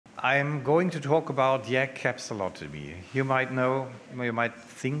I'm going to talk about YAG capsulotomy. You might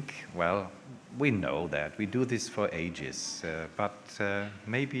think, well, we know that. We do this for ages. But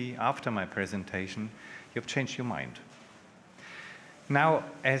maybe after my presentation, you've changed your mind. Now,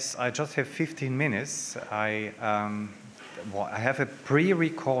 as I just have 15 minutes, I have a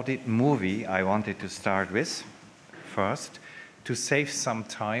pre-recorded movie I wanted to start with first to save some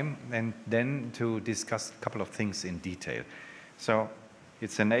time and then to discuss a couple of things in detail. So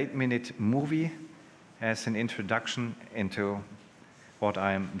it's an 8-minute movie as an introduction into what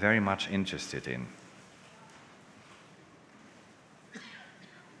I'm very much interested in.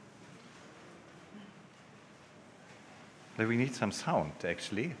 We need some sound,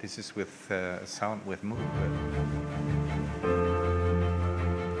 actually. This is with sound with movement.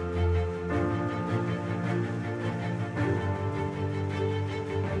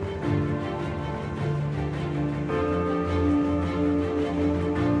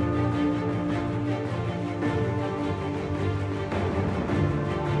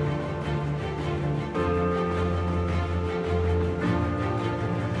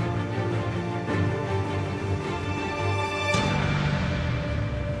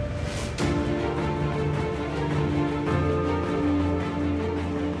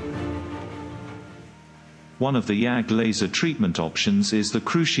 One of the YAG laser treatment options is the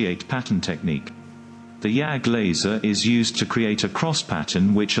cruciate pattern technique. The YAG laser is used to create a cross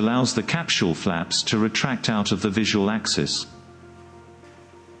pattern which allows the capsule flaps to retract out of the visual axis.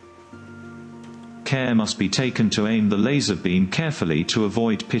 Care must be taken to aim the laser beam carefully to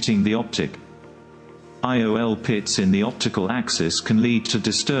avoid pitting the optic. IOL pits in the optical axis can lead to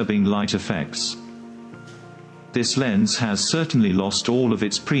disturbing light effects. This lens has certainly lost all of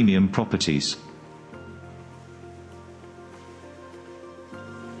its premium properties.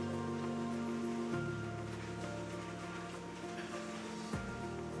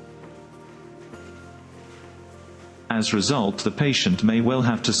 As a result, the patient may well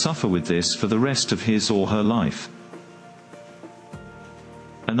have to suffer with this for the rest of his or her life.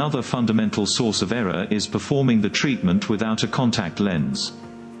 Another fundamental source of error is performing the treatment without a contact lens.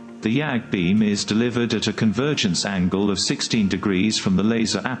 The YAG beam is delivered at a convergence angle of 16 degrees from the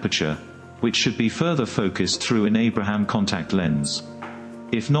laser aperture, which should be further focused through an Abraham contact lens.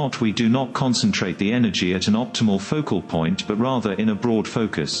 If not, we do not concentrate the energy at an optimal focal point but rather in a broad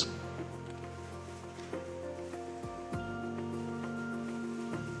focus.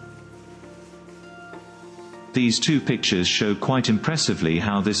 These two pictures show quite impressively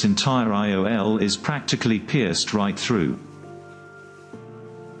how this entire IOL is practically pierced right through.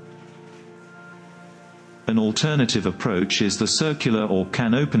 An alternative approach is the circular or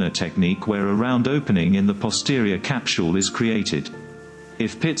can opener technique, where a round opening in the posterior capsule is created.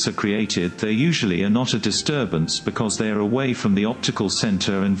 If pits are created, they usually are not a disturbance because they are away from the optical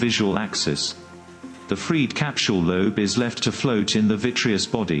center and visual axis. The freed capsule lobe is left to float in the vitreous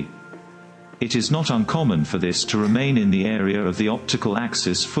body. It is not uncommon for this to remain in the area of the optical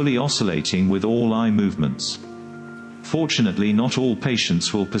axis, fully oscillating with all eye movements. Fortunately, not all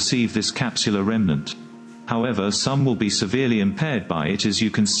patients will perceive this capsular remnant. However, some will be severely impaired by it, as you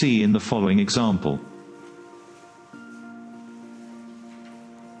can see in the following example.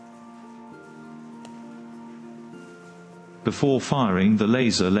 Before firing the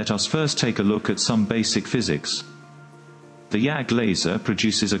laser, let us first take a look at some basic physics. The YAG laser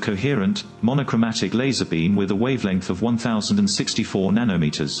produces a coherent, monochromatic laser beam with a wavelength of 1064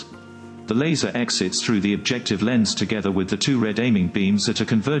 nanometers. The laser exits through the objective lens together with the two red aiming beams at a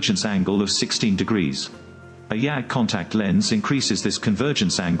convergence angle of 16 degrees. A YAG contact lens increases this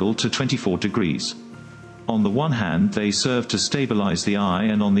convergence angle to 24 degrees. On the one hand, they serve to stabilize the eye,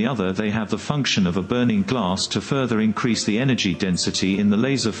 and on the other they have the function of a burning glass to further increase the energy density in the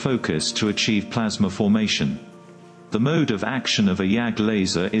laser focus to achieve plasma formation. The mode of action of a YAG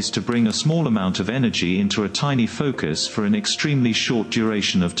laser is to bring a small amount of energy into a tiny focus for an extremely short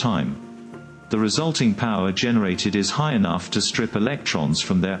duration of time. The resulting power generated is high enough to strip electrons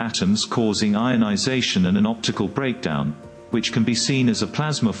from their atoms, causing ionization and an optical breakdown, which can be seen as a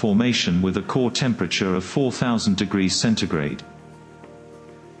plasma formation with a core temperature of 4000 degrees centigrade.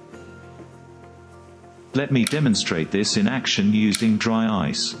 Let me demonstrate this in action using dry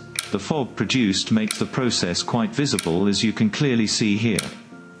ice. The fog produced makes the process quite visible, as you can clearly see here.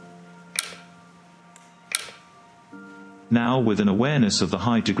 Now, with an awareness of the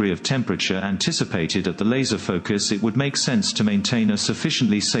high degree of temperature anticipated at the laser focus, it would make sense to maintain a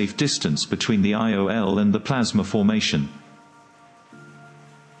sufficiently safe distance between the IOL and the plasma formation.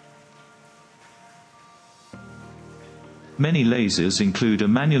 Many lasers include a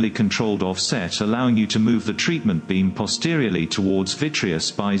manually controlled offset allowing you to move the treatment beam posteriorly towards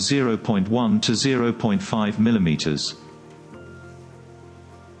vitreous by 0.1 to 0.5 millimeters.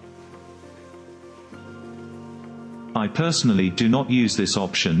 I personally do not use this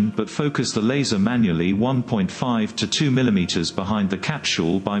option but focus the laser manually 1.5 to 2 millimeters behind the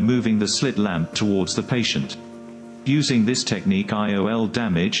capsule by moving the slit lamp towards the patient. Using this technique, IOL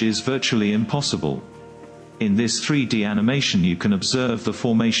damage is virtually impossible. In this 3D animation you can observe the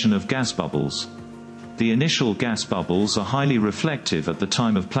formation of gas bubbles. The initial gas bubbles are highly reflective at the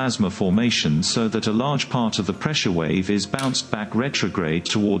time of plasma formation, so that a large part of the pressure wave is bounced back retrograde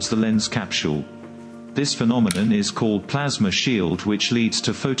towards the lens capsule. This phenomenon is called plasma shield, which leads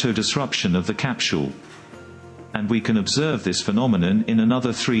to photodisruption of the capsule. And we can observe this phenomenon in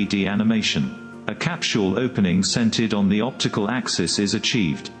another 3D animation. A capsule opening centered on the optical axis is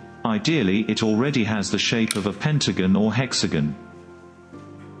achieved. Ideally, it already has the shape of a pentagon or hexagon.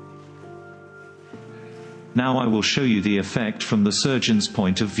 Now I will show you the effect from the surgeon's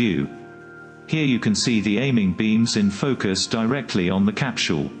point of view. Here you can see the aiming beams in focus directly on the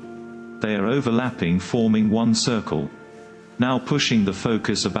capsule. They are overlapping, forming one circle. Now pushing the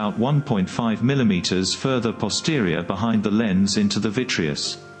focus about 1.5 millimeters further posterior behind the lens into the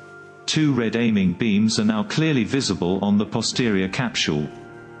vitreous. Two red aiming beams are now clearly visible on the posterior capsule.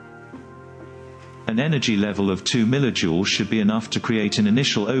 An energy level of 2 millijoules should be enough to create an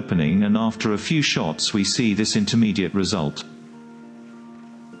initial opening, and after a few shots we see this intermediate result.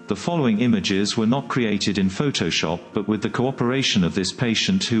 The following images were not created in Photoshop but with the cooperation of this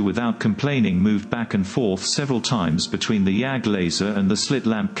patient, who without complaining moved back and forth several times between the YAG laser and the slit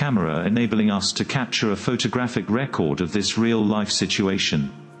lamp camera, enabling us to capture a photographic record of this real-life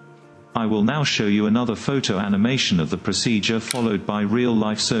situation. I will now show you another photo animation of the procedure followed by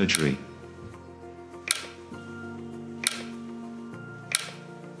real-life surgery.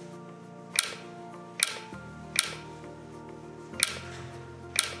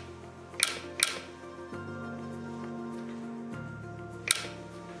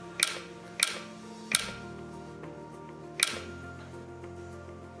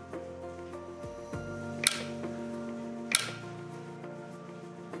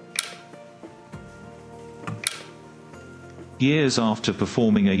 Years after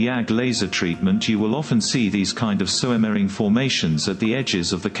performing a YAG laser treatment, you will often see these kind of soemering formations at the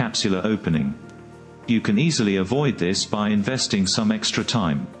edges of the capsular opening. You can easily avoid this by investing some extra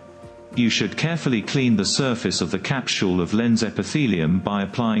time. You should carefully clean the surface of the capsule of lens epithelium by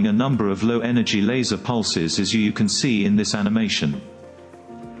applying a number of low-energy laser pulses, as you can see in this animation.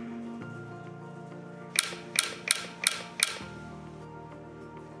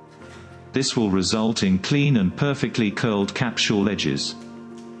 This will result in clean and perfectly curled capsule edges.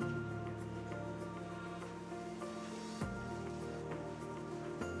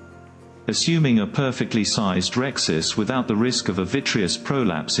 Assuming a perfectly sized rhexis without the risk of a vitreous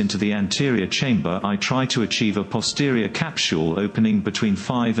prolapse into the anterior chamber, I try to achieve a posterior capsule opening between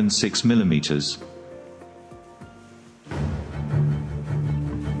 5 and 6 millimeters.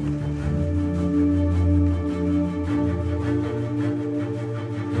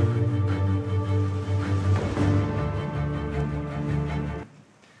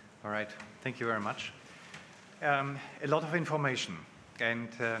 Thank you very much. A lot of information, and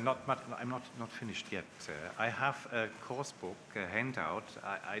I'm not finished yet. I have a course book, a handout.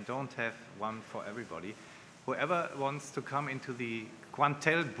 I don't have one for everybody. Whoever wants to come into the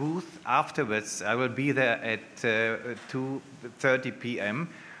Quantel booth afterwards, I will be there at 2:30 p.m.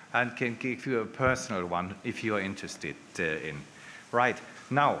 and can give you a personal one if you are interested in. Right,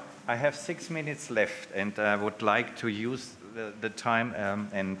 now I have 6 minutes left, and I would like to use the time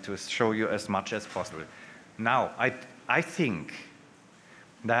and to show you as much as possible. Now, I think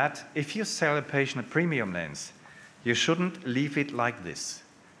that if you sell a patient a premium lens, you shouldn't leave it like this.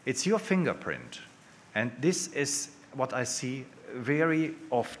 It's your fingerprint. And this is what I see very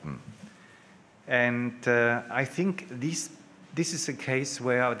often. And I think this is a case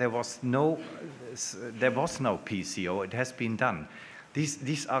where there was no PCO. It has been done.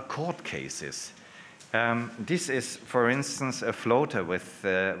 These are court cases. This is, for instance, a floater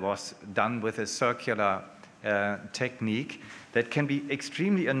was done with a circular technique that can be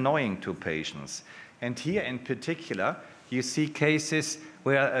extremely annoying to patients. And here in particular, you see cases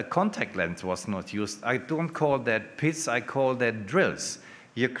where a contact lens was not used. I don't call that pits, I call that drills.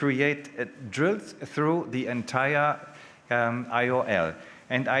 You create drills through the entire IOL.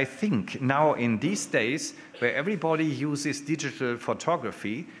 And I think now in these days, where everybody uses digital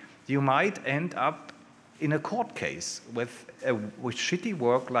photography, you might end up in a court case with shitty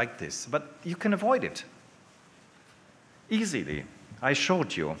work like this. But you can avoid it. easily. I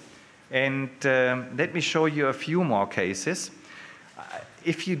showed you. And let me show you a few more cases.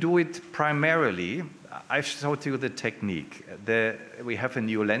 If you do it primarily, I've showed you the technique. We have a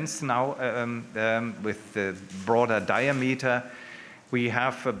new lens now with the broader diameter. We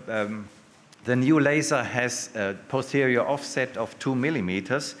have the new laser has a posterior offset of 2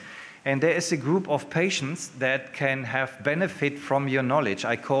 millimeters. And there is a group of patients that can have benefit from your knowledge.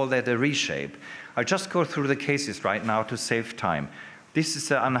 I call that a reshape. I'll just go through the cases right now to save time. This is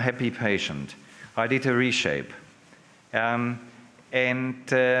an unhappy patient. I did a reshape. Yeah,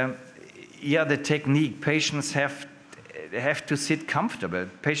 the technique, patients have to sit comfortable.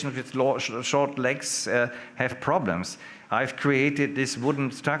 Patients with short legs have problems. I've created this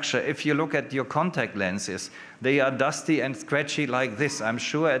wooden structure. If you look at your contact lenses, they are dusty and scratchy like this. I'm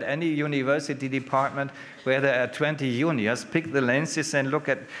sure at any university department where there are 20 juniors, pick the lenses and look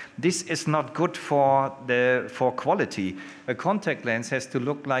at, this is not good for quality. A contact lens has to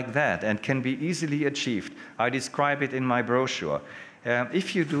look like that and can be easily achieved. I describe it in my brochure.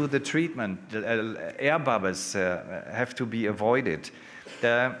 If you do the treatment, air bubbles have to be avoided.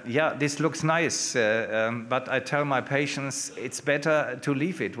 Yeah, this looks nice, but I tell my patients it's better to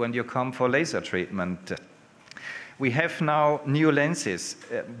leave it when you come for laser treatment. We have now new lenses.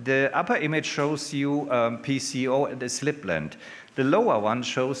 The upper image shows you PCO and a slip lens. The lower one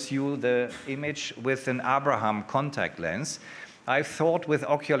shows you the image with an Abraham contact lens. I've thought with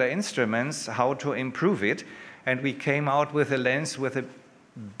ocular instruments how to improve it, and we came out with a lens with a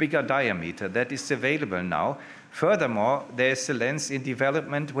bigger diameter that is available now. Furthermore, there's a lens in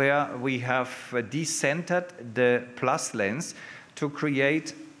development where we have decentered the plus lens to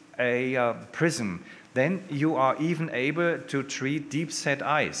create a prism. Then you are even able to treat deep-set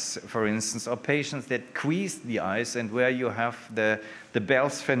eyes, for instance, or patients that squeeze the eyes and where you have the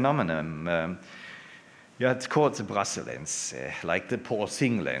Bell's phenomenon. Yeah, it's called the Brasse lens, like the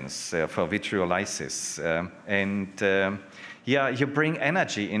Paul-Singh lens for vitreolysis. Yeah, you bring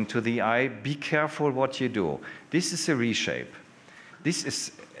energy into the eye. Be careful what you do. This is a reshape. This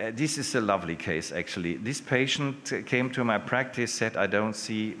is a lovely case, actually. This patient came to my practice, said, I don't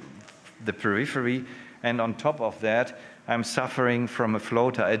see the periphery, and on top of that, I'm suffering from a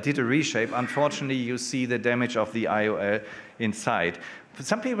floater. I did a reshape. Unfortunately, you see the damage of the IOL inside.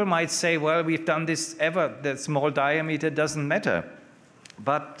 Some people might say, well, we've done this ever. The small diameter doesn't matter.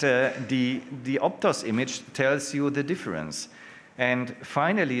 But the Optos image tells you the difference. And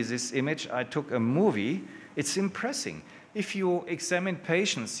finally, this image, I took a movie. It's impressive. If you examine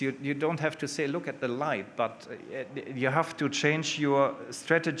patients, you don't have to say, look at the light, but you have to change your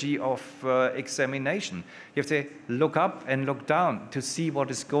strategy of examination. You have to look up and look down to see what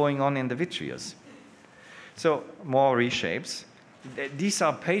is going on in the vitreous. So more reshapes. These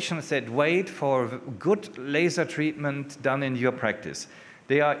are patients that wait for good laser treatment done in your practice.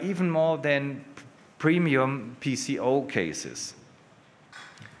 They are even more than premium PCO cases.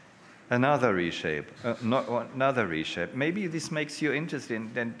 Another reshape, another reshape. Maybe this makes you interested.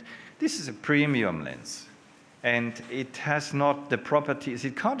 And this is a premium lens. And it has not the properties,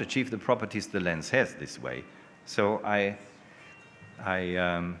 it can't achieve the properties the lens has this way. So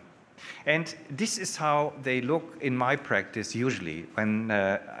and this is how they look in my practice usually when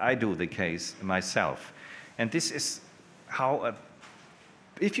I do the case myself. And this is how,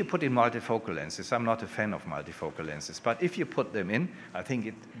 if you put in multifocal lenses, I'm not a fan of multifocal lenses, but if you put them in, I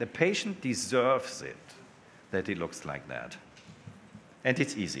think the patient deserves it, that it looks like that. And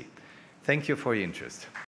it's easy. Thank you for your interest.